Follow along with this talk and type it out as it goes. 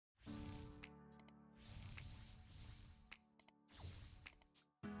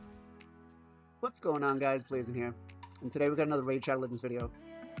What's going on, guys? Blazing here, and today we got another Raid Shadow Legends video.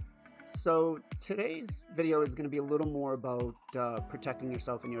 So today's video is going to be a little more about protecting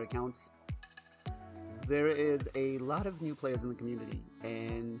yourself and your accounts. There is a lot of new players in the community,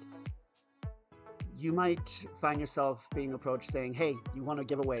 and you might find yourself being approached saying, "Hey, you want a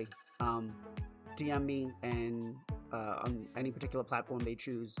giveaway? DM me," and on any particular platform they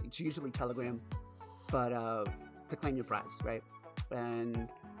choose. It's usually Telegram, but to claim your prize, right? And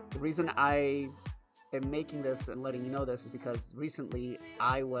the reason I am making this and letting you know this is because recently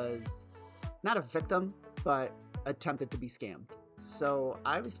I was not a victim, but attempted to be scammed. So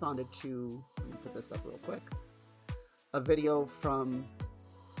I responded to, let me put this up real quick, a video from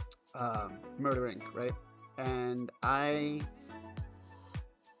Murder Inc., right? And I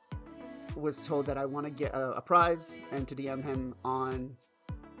was told that I want to get a prize and to DM him on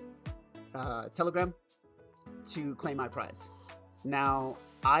Telegram to claim my prize. Now,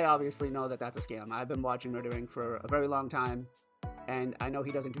 I obviously know that that's a scam. I've been watching Murder Inc. for a very long time, and I know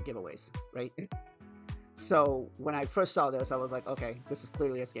he doesn't do giveaways, right? So when I first saw this, I was like, okay, this is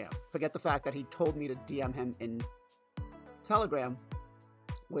clearly a scam. Forget the fact that he told me to DM him in Telegram,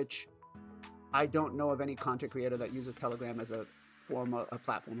 which I don't know of any content creator that uses Telegram as a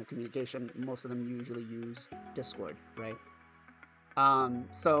platform of communication. Most of them usually use Discord, right?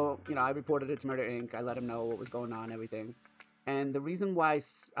 So, you know, I reported it to Murder Inc. I let him know what was going on, everything. And the reason why,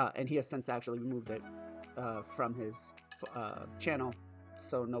 and he has since actually removed it from his channel,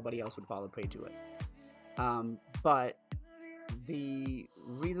 so nobody else would fall prey to it. But the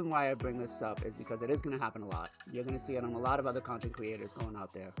reason why I bring this up is because it is going to happen a lot. You're going to see it on a lot of other content creators going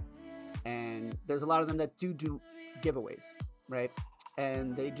out there. And there's a lot of them that do giveaways, right?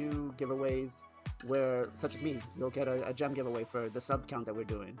 And they do giveaways where, such as me, you'll get a gem giveaway for the sub count that we're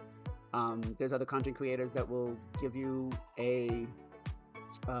doing. There's other content creators that will give you a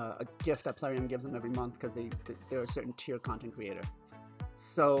gift that Plarium gives them every month because they're a certain tier content creator.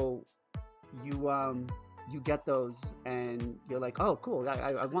 So you get those and you're like, oh cool,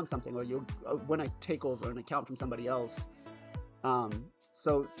 I want something, or you'll when I take over an account from somebody else.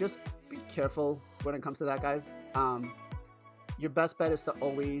 So just be careful when it comes to that, guys. Your best bet is to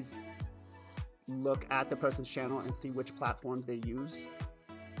always look at the person's channel and see which platforms they use.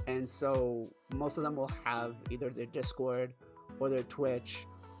 And so most of them will have either their Discord or their Twitch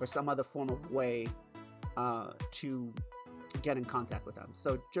or some other form of way to get in contact with them.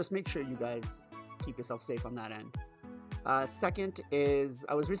 So just make sure you guys keep yourself safe on that end. Second is,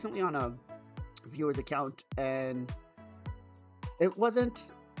 I was recently on a viewer's account, and it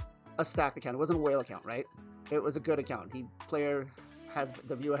wasn't a stacked account. It wasn't a whale account, right? It was a good account. The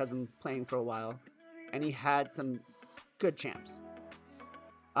viewer has been playing for a while, and he had some good champs.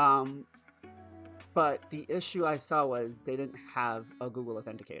 But the issue I saw was they didn't have a Google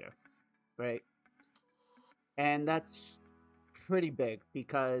Authenticator, right? And that's pretty big,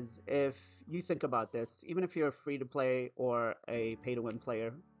 because if you think about this, even if you're a free-to-play or a pay-to-win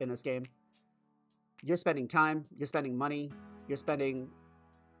player in this game, you're spending time, you're spending money, you're spending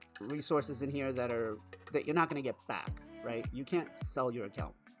resources in here that you're not going to get back, right? You can't sell your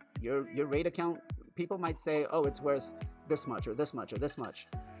account. Your raid account, people might say, oh, it's worth this much or this much or this much.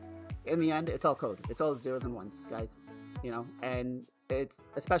 In the end, it's all code. It's all zeros and ones, guys. You know, and it's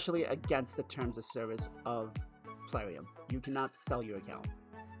especially against the terms of service of Plarium. You cannot sell your account.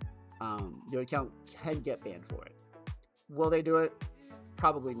 Your account can get banned for it. Will they do it?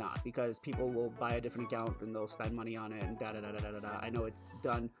 Probably not, because people will buy a different account and they'll spend money on it and da-da-da-da-da-da. I know it's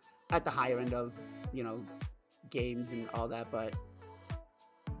done at the higher end of, you know, games and all that, but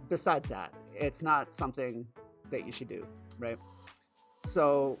besides that, it's not something that you should do, right?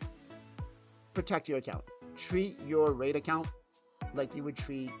 So protect your account. Treat your raid account like you would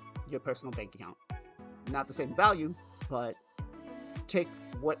treat your personal bank account. Not the same value, but take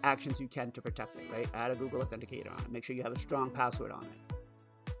what actions you can to protect it, right? Add a Google Authenticator on it. Make sure you have a strong password on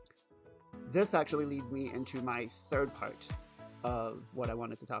it. This actually leads me into my third part of what I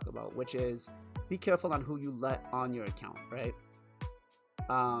wanted to talk about, which is be careful on who you let on your account, right?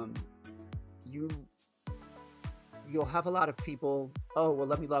 You'll have a lot of people, oh, well,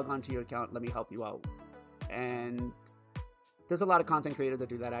 let me log on to your account, let me help you out. And there's a lot of content creators that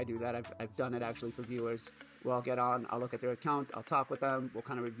do that. I do that. I've done it actually for viewers. Well, I'll get on, I'll look at their account, I'll talk with them, we'll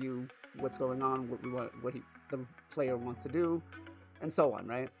kind of review what's going on, what the player wants to do, and so on,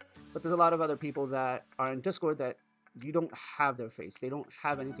 right? But there's a lot of other people that are in Discord that you don't have their face. They don't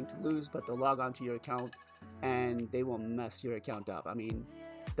have anything to lose, but they'll log onto your account and they will mess your account up. I mean,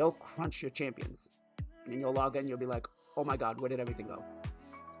 they'll crunch your champions. And you'll log in, you'll be like, oh my god, where did everything go?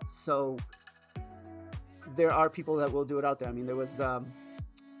 So there are people that will do it out there. I mean, there was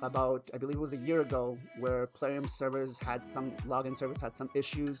about, I believe it was a year ago, where Plarium servers had some login servers had some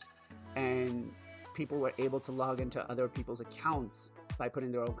issues, and people were able to log into other people's accounts by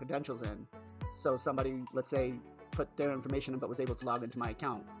putting their own credentials in. So somebody, let's say, put their information in but was able to log into my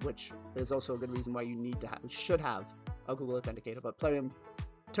account, which is also a good reason why you should have a Google Authenticator. But Plarium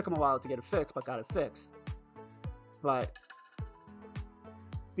took them a while to get it fixed, but got it fixed. But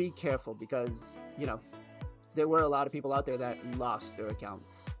be careful, because, you know, there were a lot of people out there that lost their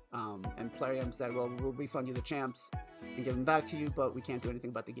accounts. And Plarium said, well, we'll refund you the champs and give them back to you, but we can't do anything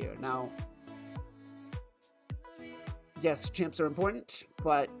about the gear. Now, yes, champs are important,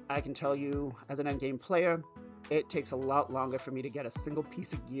 but I can tell you, as an endgame player, it takes a lot longer for me to get a single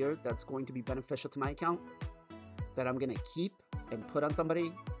piece of gear that's going to be beneficial to my account, that I'm going to keep and put on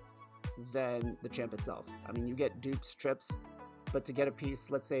somebody, than the champ itself. I mean, you get dupes, trips, but to get a piece,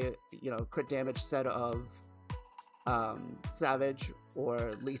 let's say, you know, crit damage set of Savage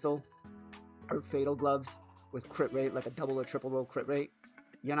or Lethal or Fatal gloves with crit rate, like a double or triple roll crit rate,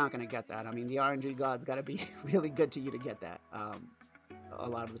 you're not going to get that. I mean, the RNG gods got to be really good to you to get that a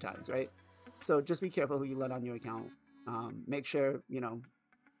lot of the times, right? So just be careful who you let on your account. Make sure, you know,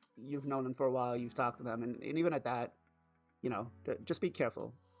 you've known them for a while, you've talked to them, and even at that, you know, just be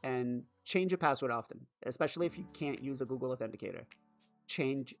careful. And change your password often, especially if you can't use a Google Authenticator.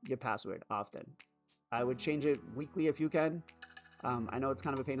 Change your password often. I would change it weekly if you can. I know it's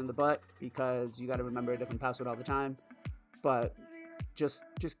kind of a pain in the butt because you got to remember a different password all the time, but just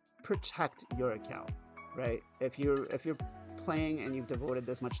protect your account, right? If you're playing and you've devoted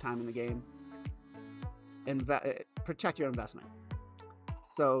this much time in the game, protect your investment.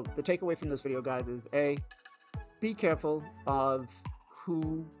 So the takeaway from this video, guys, is A, be careful of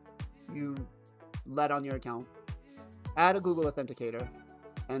who you let on your account. Add a Google Authenticator,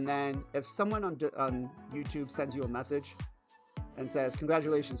 and then if someone on YouTube sends you a message and says,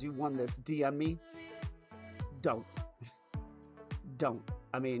 congratulations, you won this, DM me, don't.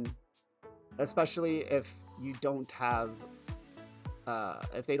 I mean, especially if you don't have,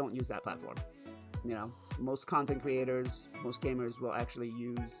 if they don't use that platform. You know, most content creators, most gamers will actually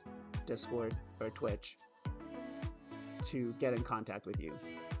use Discord or Twitch to get in contact with you,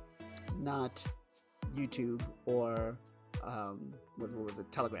 not YouTube or what was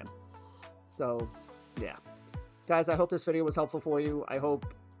it, Telegram. So yeah, guys, I hope this video was helpful for you. I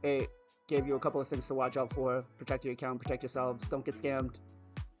hope it gave you a couple of things to watch out for. Protect your account, protect yourselves, don't get scammed.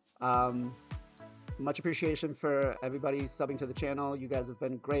 Much appreciation for everybody subbing to the channel. You guys have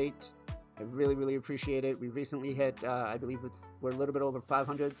been great. I really appreciate it. We recently hit, I believe we're a little bit over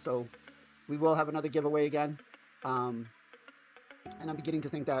 500, so we will have another giveaway again. And I'm beginning to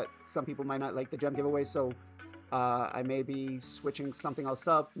think that some people might not like the gem giveaway, so I may be switching something else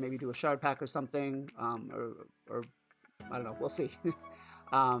up, maybe do a shard pack or something, or I don't know, we'll see.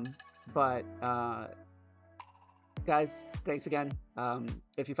 But guys, thanks again.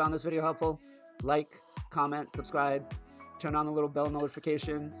 If you found this video helpful, like, comment, subscribe, turn on the little bell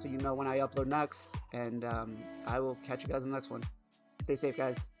notification so you know when I upload next, and I will catch you guys in the next one. Stay safe,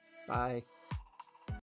 guys. Bye.